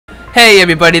Hey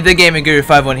everybody, the Gaming Guru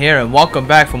 51 here, and welcome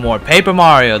back for more Paper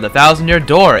Mario: The Thousand-Year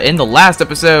Door. In the last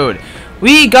episode,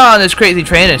 we got on this crazy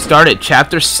train and started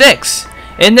Chapter 6.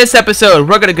 In this episode,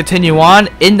 we're going to continue on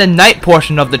in the night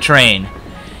portion of the train.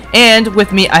 And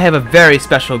with me, I have a very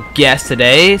special guest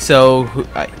today, so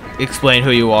explain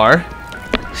who you are.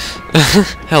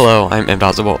 Hello, I'm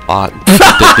Mdotosborne.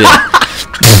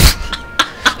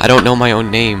 I don't know my own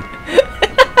name.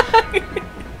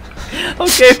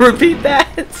 Okay, repeat that.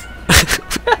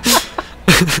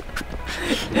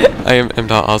 I am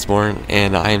Mdotosborne,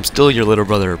 and I am still your little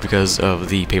brother because of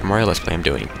the Paper Mario Let's Play I'm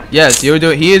doing. Yes, he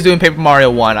is doing Paper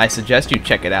Mario 1. I suggest you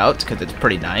check it out because it's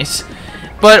pretty nice.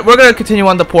 But we're going to continue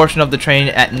on the portion of the train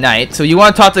at night, so you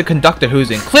want to talk to the conductor who's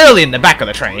clearly in the back of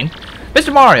the train.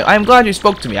 Mr. Mario, I am glad you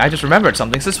spoke to me. I just remembered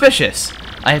something suspicious.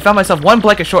 I had found myself one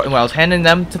blanket short while I was handing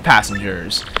them to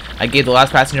passengers. I gave the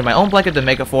last passenger my own blanket to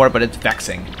make up for it, but it's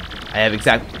vexing. I have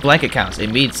exact blanket counts.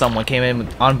 It means someone came in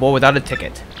on board without a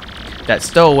ticket. That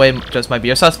stowaway just might be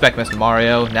a suspect, Mr.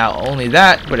 Mario. Not only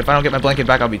that, but if I don't get my blanket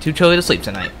back, I'll be too chilly to sleep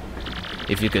tonight.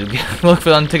 If you could look for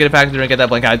the unticketed passenger and get that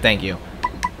blanket, I'd thank you.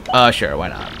 Sure, why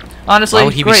not? Honestly, why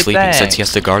would he be sleeping thanks. since he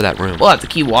has to guard that room? We'll have to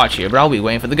keep watch here, but I'll be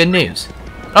waiting for the good news.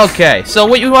 Okay, so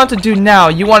what you want to do now,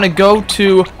 you want to go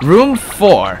to room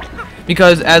 4.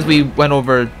 Because as we went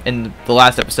over in the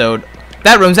last episode,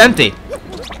 that room's empty.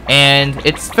 And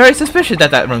it's very suspicious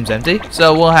that that room's empty,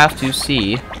 so we'll have to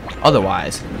see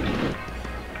otherwise.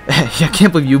 I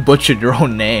can't believe you butchered your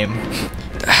own name.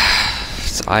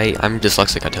 I'm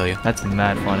dyslexic, I tell you. That's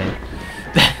mad funny.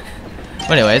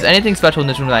 Anyways, anything special in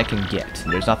this room that I can get?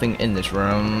 There's nothing in this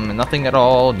room. Nothing at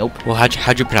all. Nope. Well,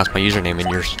 how'd you pronounce my username in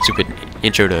your stupid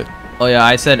intro to... Oh yeah,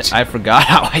 I forgot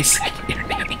how I said your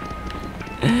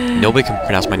name. Nobody can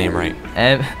pronounce my name right.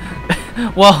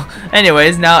 Well,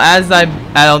 anyways, now as I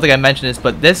don't think I mentioned this,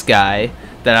 but this guy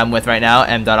that I'm with right now,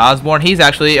 Mdotosborne, he's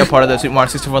actually a part of the Super Mario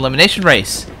 64 elimination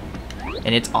race.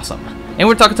 And it's awesome. And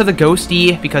we're talking to the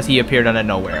ghosty because he appeared out of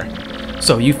nowhere.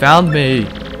 So you found me.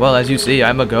 Well, as you see,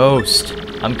 I'm a ghost.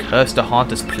 I'm cursed to haunt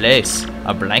this place.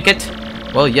 A blanket?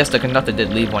 Well, yes, the conductor did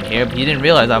leave one here, but he didn't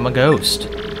realize I'm a ghost.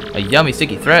 A yummy,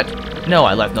 sticky threat? No,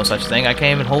 I left no such thing. I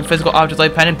came and hold physical objects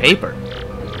like pen and paper.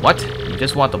 What? You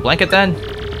just want the blanket then?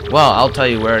 Well, I'll tell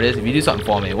you where it is if you do something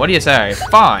for me. What do you say?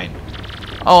 Fine.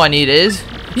 All I need is...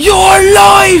 your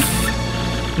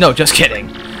life! No, just kidding.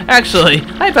 Actually,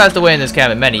 I passed away in this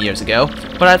cabin many years ago,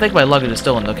 but I think my luggage is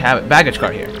still in the baggage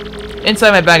car here.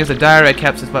 Inside my bag is a diary I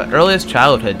kept since my earliest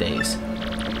childhood days.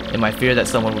 And my fear that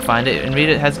someone would find it and read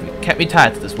it has kept me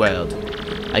tied to this world.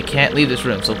 I can't leave this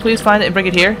room, so please find it and bring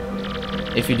it here.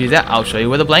 If you do that, I'll show you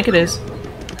where the blanket is.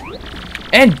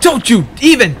 And don't you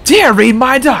even dare read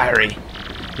my diary!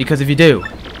 Because if you do,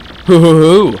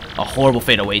 a horrible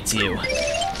fate awaits you.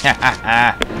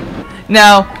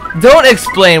 Now, don't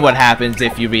explain what happens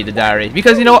if you read the diary,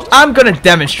 because you know what? I'm gonna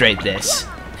demonstrate this.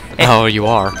 Oh, you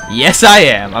are? Yes, I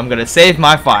am. I'm gonna save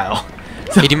my file.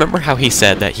 So, hey, do you remember how he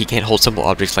said that he can't hold simple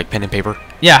objects like pen and paper?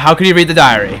 Yeah, how could he read the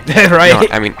diary? Right?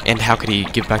 No, I mean, and how could he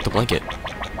give back the blanket?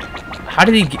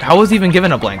 How was he even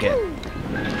given a blanket?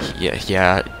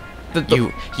 Yeah.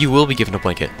 You will be given a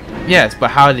blanket. Yes,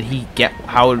 but how did he get?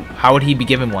 How would he be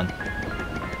given one?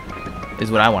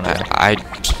 Is what I want to know.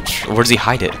 Where does he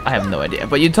hide it? I have no idea.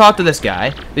 But you talked to this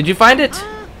guy. Did you find it?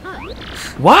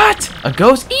 What? A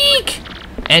ghost? Eek!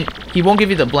 And he won't give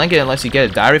you the blanket unless you get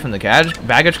a diary from the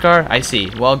baggage car? I see.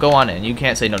 Well, go on in. You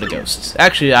can't say no to ghosts.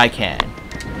 Actually, I can.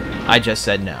 I just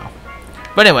said no.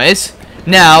 But anyways,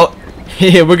 now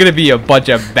we're gonna be a bunch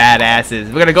of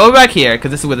badasses. We're gonna go back here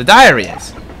because this is where the diary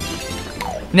is.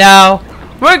 Now,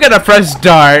 we're gonna press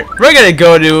start. We're gonna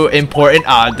go to important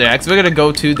objects. We're gonna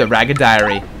go to the ragged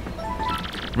diary.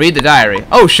 Read the diary.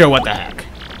 Oh, sure, what the heck.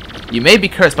 You may be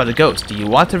cursed by the ghost. Do you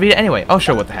want to read it anyway? Oh,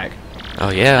 sure, what the heck. Oh,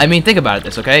 yeah. I mean, think about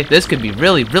this, okay? This could be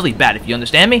really, really bad if you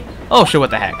understand me. Oh, sure, what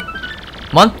the heck.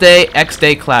 Month, day, X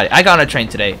day, cloudy. I got on a train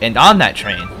today, and on that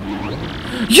train...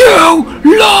 You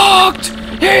looked!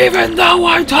 Even though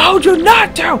I told you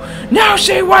not to! Now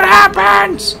see what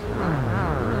happens!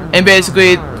 And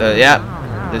basically,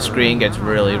 the screen gets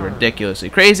really ridiculously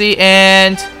crazy,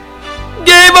 and...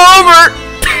 Game over!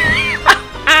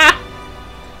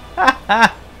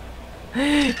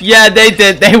 Yeah, they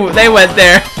did. They went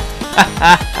there.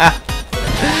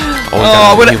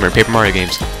 Oh, humor, Paper Mario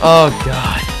games. Oh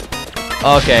god.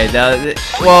 Okay, now,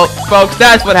 well, folks,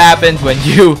 that's what happens when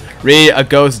you read a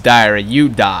ghost diary. You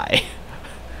die.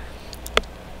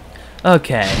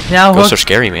 Okay, now ghosts are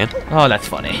scary, man. Oh, that's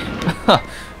funny.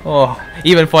 Oh,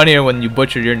 even funnier when you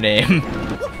butcher your name.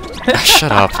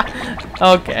 Shut up.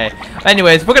 Okay.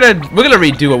 Anyways, we're gonna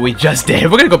redo what we just did.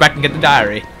 We're gonna go back and get the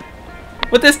diary.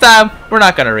 But this time, we're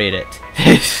not gonna read it.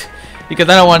 Because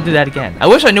I don't want to do that again. I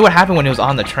wish I knew what happened when he was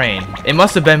on the train. It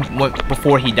must have been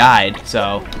before he died,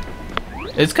 so...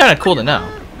 It's kind of cool to know.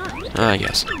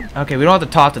 Yes. Okay, we don't have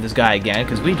to talk to this guy again,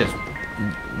 because we just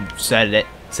said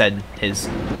his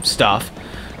stuff.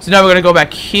 So now we're gonna go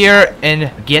back here and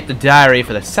get the diary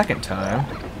for the second time.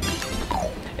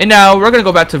 And now we're gonna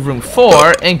go back to room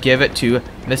 4 and give it to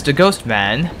Mr.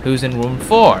 Ghostman, who's in room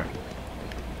 4.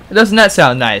 Doesn't that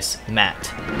sound nice,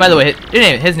 Matt? By the way,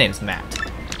 his name's Matt.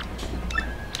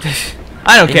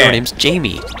 I don't care. Your name's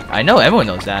Jamie. I know, everyone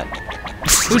knows that.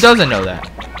 Who doesn't know that?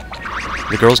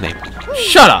 The girl's name.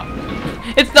 Shut up!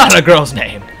 It's not a girl's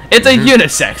name. It's a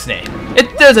unisex name.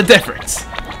 There's a difference.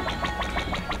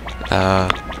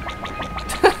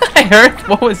 I heard.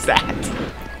 What was that?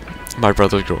 My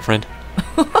brother's girlfriend.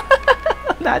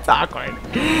 That's awkward.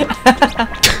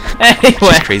 Anyway.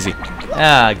 She's crazy.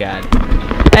 Oh god.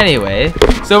 Anyway,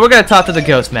 so we're gonna talk to the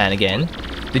ghost man again.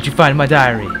 Did you find my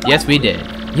diary? Yes, we did.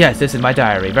 Yes, this is my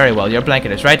diary. Very well. Your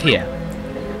blanket is right here.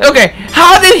 Okay,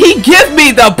 how did he give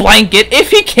me the blanket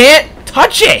if he can't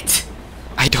touch it?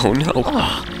 I don't know.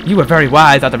 Oh, you were very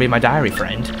wise not to read my diary,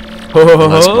 friend.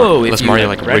 Unless Mario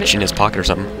like rich in his pocket or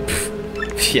something.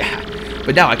 Yeah,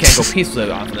 but now I can't go peacefully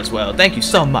on from this world. Thank you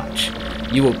so much.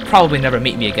 You will probably never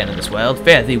meet me again in this world.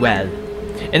 Fare thee well.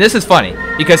 And this is funny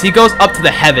because he goes up to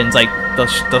the heavens, like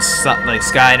the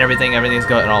sky and everything. Everything's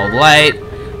going all light.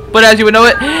 But as you would know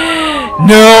it,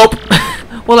 nope.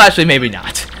 Well, actually, maybe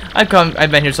not.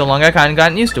 I've been here so long, I kind of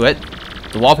gotten used to it.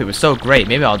 The wallpaper's so great.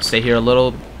 Maybe I'll stay here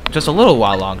just a little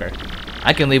while longer.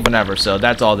 I can leave whenever, so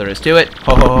that's all there is to it.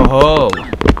 Ho ho ho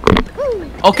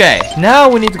ho. Okay, now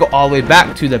we need to go all the way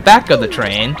back to the back of the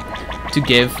train to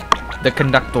give the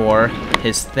conductor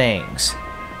his things.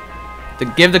 To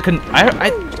give the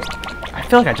I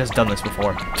feel like I've just done this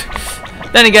before.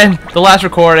 Then again, the last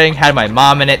recording had my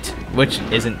mom in it, which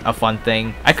isn't a fun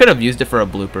thing. I could have used it for a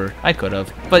blooper. I could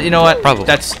have, but you know what? Probably.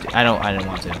 I didn't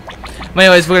want to. But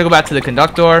anyways, we're gonna go back to the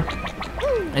conductor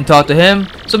and talk to him.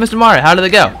 So, Mr. Mario, how did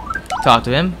it go? Talk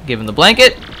to him, give him the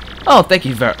blanket. Oh, thank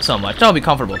you so much. I'll be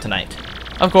comfortable tonight.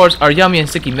 Of course, our yummy and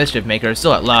sticky mischief maker is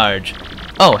still at large.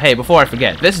 Oh, hey, before I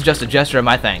forget, this is just a gesture of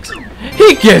my thanks.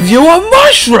 He gives you a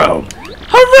mushroom!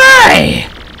 Hooray!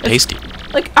 Tasty.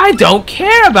 Like, I don't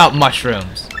care about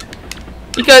mushrooms.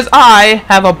 Because I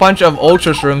have a bunch of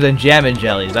ultra shrooms and jam and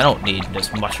jellies. I don't need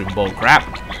this mushroom bull crap.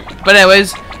 But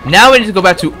anyways, now we need to go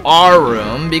back to our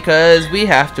room because we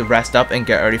have to rest up and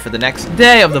get ready for the next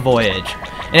day of the voyage.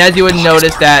 And as you would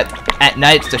notice that at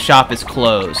nights the shop is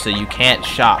closed, so you can't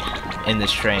shop in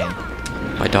this train.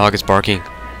 My dog is barking.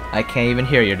 I can't even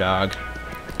hear your dog.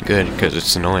 Good, because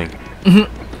it's annoying.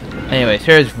 Anyways,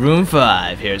 here's room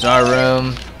 5. Here's our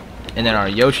room. And then our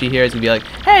Yoshi here is going to be like,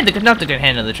 hey, the conductor can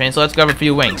handle the train, so let's grab a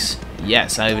few winks.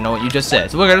 Yes, I even know what you just said.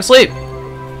 So we're going to sleep.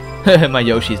 My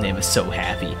Yoshi's name is so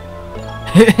happy.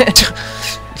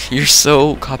 You're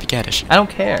so copycatish. I don't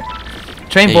care.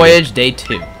 Train voyage day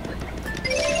 2.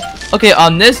 Okay,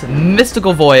 on this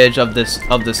mystical voyage of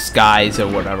the skies or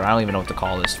whatever, I don't even know what to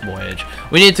call this voyage.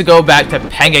 We need to go back to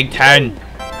Pengington,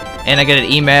 and I get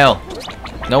an email.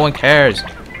 No one cares.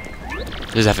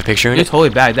 Does it have a picture in You it? totally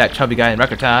bagged that chubby guy in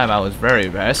record time. I was very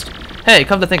impressed. Hey,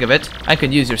 come to think of it, I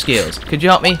could use your skills. Could you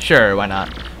help me? Sure, why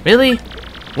not? Really?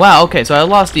 Wow, okay, so I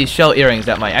lost these shell earrings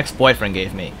that my ex-boyfriend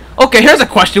gave me. Okay, here's a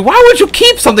question. Why would you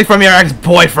keep something from your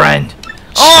ex-boyfriend?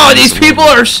 Oh, these people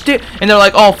are and they're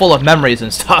like all full of memories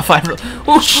and stuff.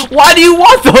 Why do you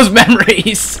want those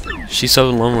memories? She's so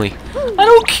lonely. I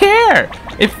don't care.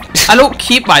 If I don't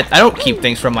keep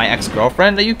things from my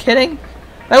ex-girlfriend. Are you kidding?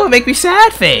 That would make me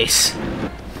sad face.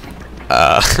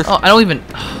 Oh, I don't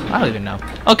even know.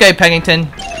 Okay, Pengington,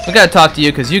 we gotta talk to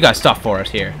you because you got stuff for us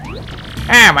here.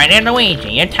 Ah, my name is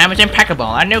Luigi. Your time is impeccable.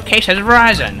 Our new case has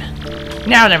arisen.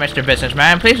 Now then, Mr.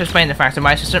 Businessman, please explain the facts of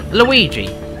my assistant, Luigi.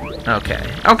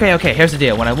 Okay, here's the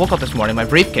deal. When I woke up this morning, my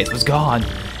briefcase was gone.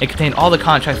 It contained all the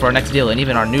contracts for our next deal and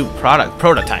even our new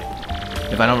prototype.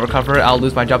 If I don't recover it, I'll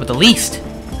lose my job at the least.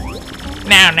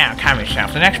 Now, calm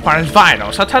yourself. The next part is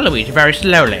vital, so tell Luigi very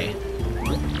slowly.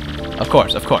 Of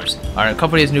course. Our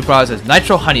company's new product is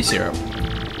Nitro Honey Syrup.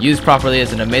 Used properly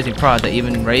is an amazing product that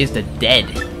even raised the dead.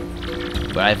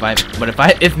 But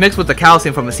if mixed with the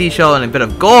calcium from a seashell and a bit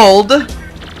of gold,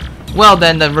 well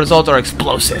then the results are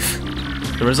explosive.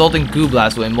 The resulting goo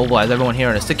blast will immobilize everyone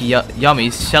here in a sticky yummy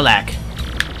shellac.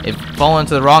 If fallen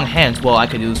into the wrong hands, well, I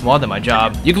could lose more than my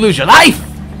job. You could lose your life!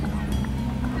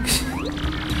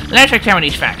 Let's examine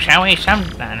these facts, shall we?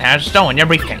 Someone has stolen your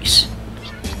briefcase.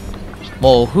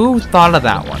 Well, who thought of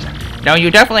that one? No, you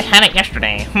definitely had it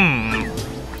yesterday.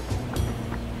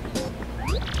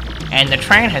 and the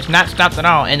train has not stopped at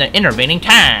all in the intervening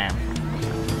time.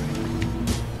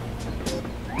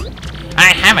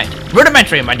 I have it!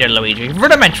 Rudimentary, my dear Luigi,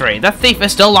 rudimentary! The thief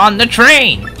is still on the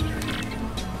train!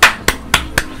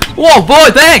 Whoa, boy,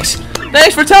 thanks!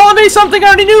 Thanks for telling me something I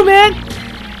already knew, man!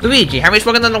 Luigi, have you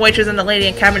spoken to the waitress and the lady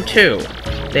in cabin 2?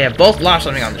 They have both lost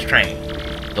something on this train.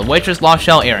 The waitress lost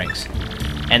shell earrings,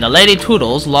 and the lady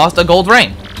Toodles lost a gold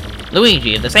ring.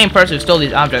 Luigi, if the same person who stole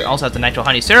these objects also has the nitro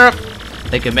honey syrup,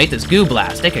 they could make this goo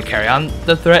blast. They could carry on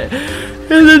the threat.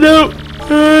 And the note.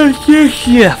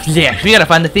 Yeah, we gotta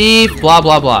find the thief. Blah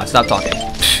blah blah. Stop talking.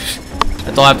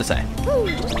 That's all I have to say.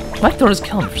 My throat is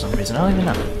killing me for some reason. I don't even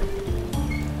know.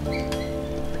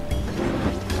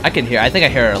 I can hear. I think I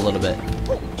hear it a little bit.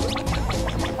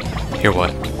 Hear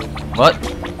what? What? I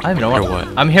don't even know Hear what?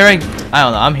 I'm hearing. I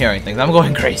don't know. I'm hearing things. I'm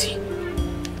going crazy.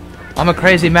 I'm a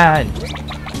crazy man.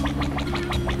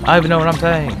 I don't even know what I'm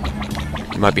saying.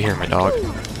 You might be hearing my dog.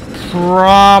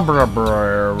 Blah, blah,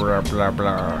 blah, blah, blah,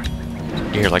 blah.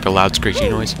 You hear like a loud screechy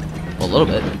noise? A little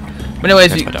bit. But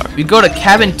anyways, That's my dog. we go to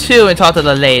cabin 2 and talk to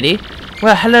the lady.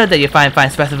 Well, hello there, you fine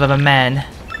specimen of a man.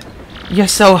 You're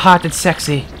so hot and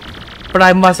sexy. But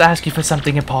I must ask you for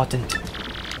something important.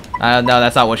 No,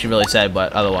 that's not what she really said,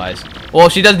 but otherwise. Well,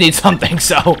 she does need something,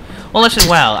 so. Well, listen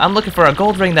well. I'm looking for a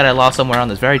gold ring that I lost somewhere on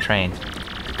this very train.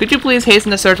 Could you please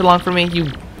hasten the search along for me,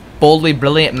 you boldly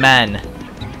brilliant man?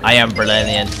 I am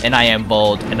brilliant, and I am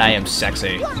bold, and I am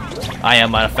sexy. I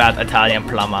am a fat Italian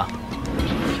plumber.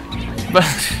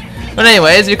 But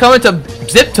anyways, you come into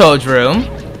Zip-Toad's room,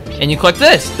 and you click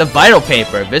this, the vital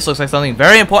paper. This looks like something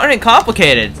very important and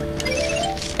complicated.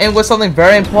 And with something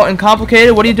very important and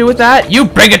complicated, what do you do with that? You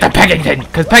bring it to Peggington,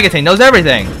 because Peggington knows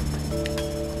everything.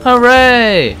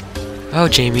 Hooray! Oh,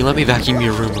 Jamie, let me vacuum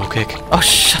your room real quick. Oh,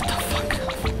 shut the fuck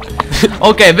up.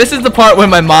 Okay, this is the part when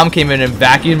my mom came in and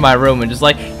vacuumed my room and just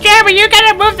like, Jamie, you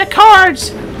gotta move the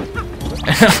cords!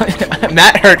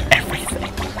 Matt heard everything.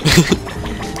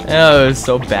 Oh, it was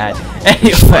so bad.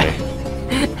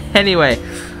 Anyway,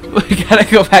 we gotta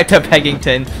go back to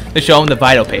Peggington to show him the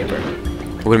vital paper.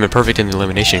 It would have been perfect in the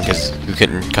elimination because you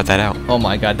couldn't cut that out. Oh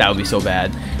my god, that would be so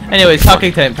bad. Anyways,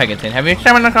 talking to Peggington, have you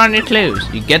stumbled on any clues?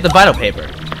 You get the vital paper.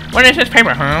 What is this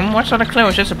paper, What sort of clue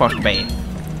is this supposed to be?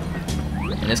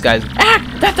 And this guy's,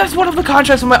 that's one of the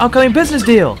contracts for my upcoming business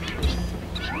deal.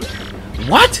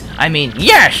 What? I mean,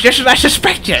 yes, just as I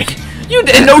suspected. You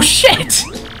didn't know shit.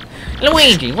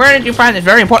 Luigi, where did you find this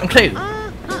very important clue?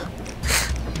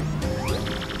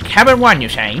 Cabin 1, you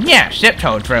say? Yes,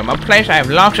 Zip-Toad's room, a place I have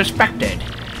long suspected.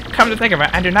 Come to think of it,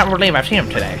 I do not believe I've seen him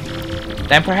today.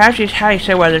 Then perhaps he's how you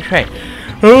say where the train.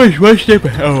 Oh, he's one step.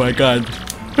 Oh my god.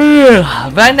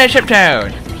 Find that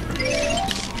Zip-Toad.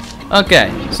 Okay,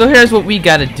 so here's what we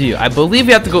gotta do. I believe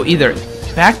we have to go either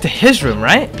back to his room,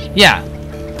 right? Yeah.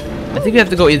 I think we have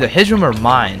to go either his room or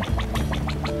mine.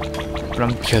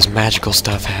 But because magical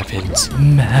stuff happens.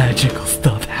 Magical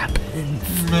stuff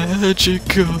happens.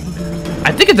 Magical.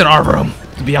 I think it's in our room,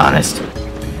 to be honest.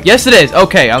 Yes, it is.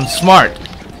 Okay, I'm smart.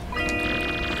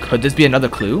 Could this be another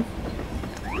clue?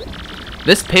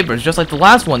 This paper is just like the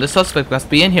last one. This suspect must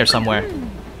be in here somewhere.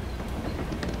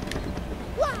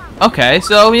 Okay,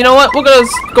 so you know what? We're gonna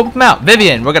scope him out.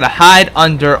 Vivian, we're gonna hide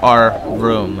under our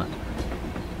room.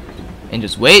 And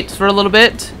just wait for a little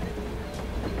bit.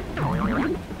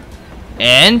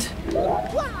 And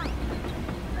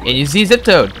you see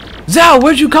Zip-Toad. Zao,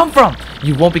 where'd you come from?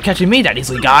 You won't be catching me that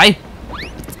easily, guy.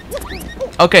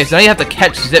 Okay, so now you have to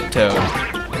catch Zip-Toad.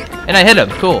 And I hit him.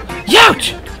 Cool.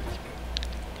 Youch!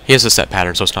 He has a set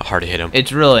pattern, so it's not hard to hit him.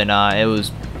 It's really not.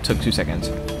 Took 2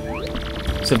 seconds.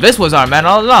 So this was our man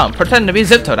all along. Pretending to be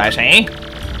Zip-Toad, I say.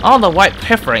 All the white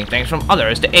piffering things from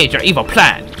others to aid your evil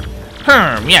plan.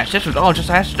 Yes, this was all just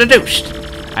as deduced.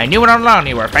 I knew it all along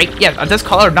you were fake. Yes, a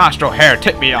discolored nostril hair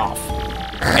tipped me off.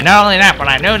 And not only that, but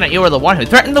I knew that you were the one who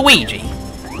threatened the Ouija.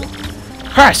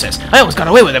 Curses! I almost got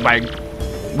away with it by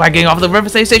getting off the River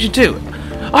Station too.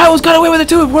 I almost got away with it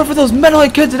too if it weren't for those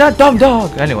metalhead kids and that dumb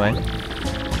dog. Anyway.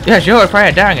 Yes, you're afraid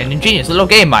of daring an ingenious little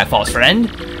game, my false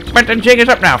friend. But the jig is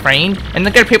up now, friend, and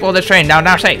the good people of this train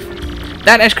now safe.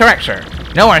 That is correct, sir.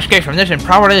 No one escapes from this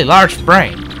improperly large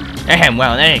brain.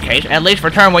 Well, in any case, at least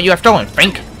return what you have stolen,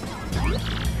 Fink.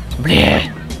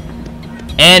 Bleh.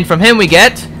 And from him we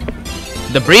get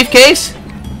the briefcase,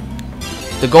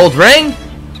 the gold ring,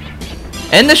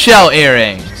 and the shell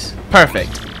earrings.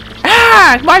 Perfect.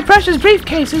 My precious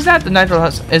briefcase. Is that the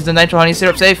nitro honey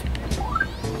syrup safe?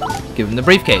 Give him the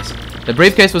briefcase. The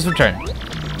briefcase was returned.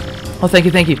 Oh, thank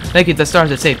you. The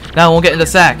stars are safe. Now I won't get in the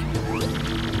sack.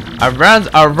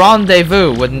 Our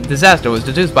rendezvous with disaster was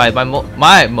deduced by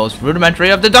my most rudimentary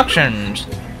of deductions.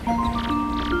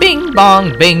 Bing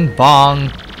bong, bing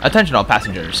bong. Attention all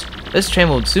passengers. This train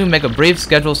will soon make a brief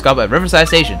scheduled stop at Riverside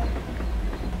Station.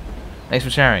 Thanks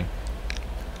for sharing.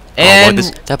 And oh, boy,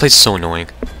 that place is so annoying.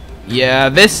 yeah,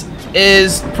 this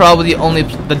is probably the only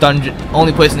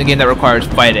place in the game that requires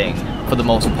fighting for the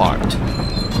most part.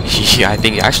 Yeah, I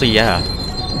think actually, yeah.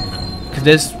 Cause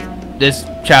this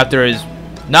chapter is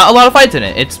not a lot of fights in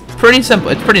it. It's pretty simple.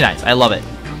 It's pretty nice. I love it.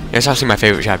 Yeah, it's actually my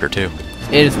favorite chapter too.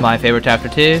 It is my favorite chapter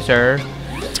too, sir.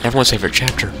 Everyone's favorite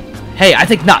chapter. Hey, I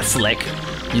think not, Slick.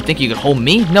 You think you could hold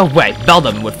me? No way.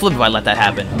 Beldum would flip if I let that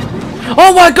happen.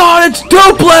 Oh my god, it's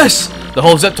Dupless! The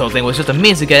whole Zipto thing was just a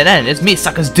means to get an end. It's me,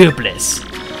 suckers, Dupless.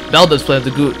 Beldum's plan to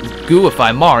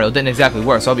gooify Mario didn't exactly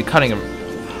work, so I'll be cutting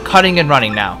and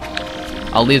running now.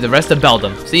 I'll leave the rest to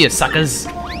Beldum. See ya, suckers.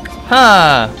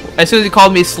 Huh. As soon as he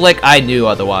called me Slick, I knew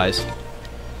otherwise.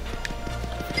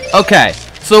 Okay,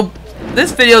 so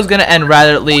this video is going to end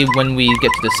rapidly when we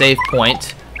get to the save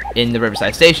point in the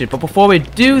Riverside Station. But before we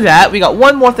do that, we got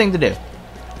one more thing to do.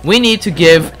 We need to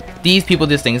give these people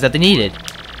these things that they needed.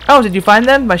 Oh, did you find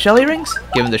them? My shell earrings?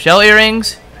 Give them the shell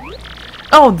earrings.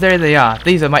 Oh, there they are.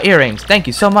 These are my earrings. Thank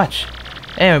you so much.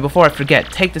 Anyway, before I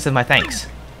forget, take this as my thanks.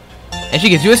 And she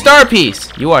gives you a star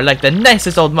piece. You are like the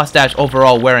nicest old mustache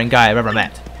overall wearing guy I've ever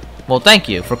met. Well, thank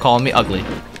you for calling me ugly.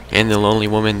 And the lonely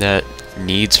woman that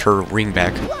needs her ring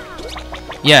back.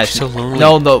 Yeah, she's so lonely.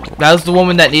 No, that was the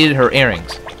woman that needed her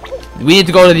earrings. We need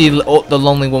to go to the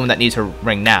lonely woman that needs her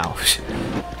ring now.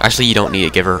 Actually, you don't need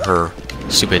to give her her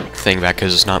stupid thing back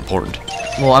because it's not important.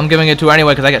 Well, I'm giving it to her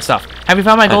anyway because I get stuff. Have you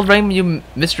found my gold ring, you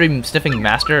mystery sniffing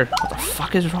master? What the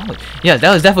fuck is wrong with you? Yeah,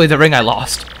 that was definitely the ring I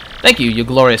lost. Thank you, you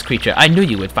glorious creature. I knew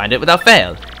you would find it without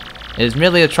fail. It is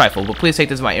merely a trifle, but please take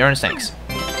this as my earnest thanks.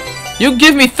 You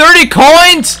give me 30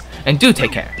 coins? And do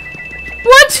take care.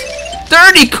 What?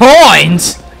 30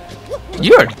 coins?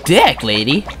 You're a dick,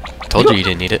 lady. Told you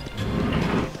didn't need it.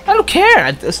 I don't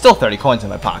care. There's still 30 coins in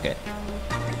my pocket.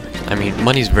 I mean,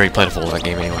 money's very plentiful in that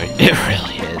game anyway. It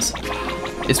really is.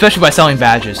 Especially by selling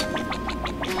badges.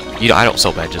 I don't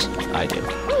sell badges. I do.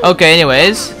 Okay,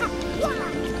 anyways,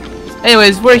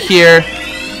 we're here.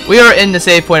 We are in the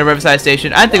save point of Riverside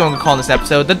Station. I think I'm gonna call this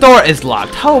episode. The door is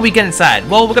locked. How will we get inside?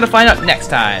 Well, we're gonna find out next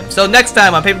time. So next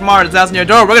time on Paper Mario: The Thousand-Year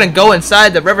Door, we're gonna go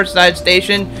inside the Riverside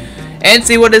Station and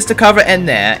see what is to cover in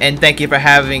there. And thank you for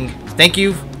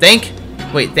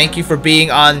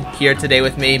being on here today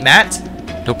with me, Matt.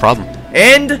 No problem.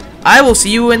 And I will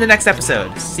see you in the next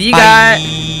episode. See you guys.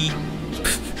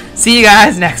 See you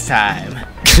guys next time.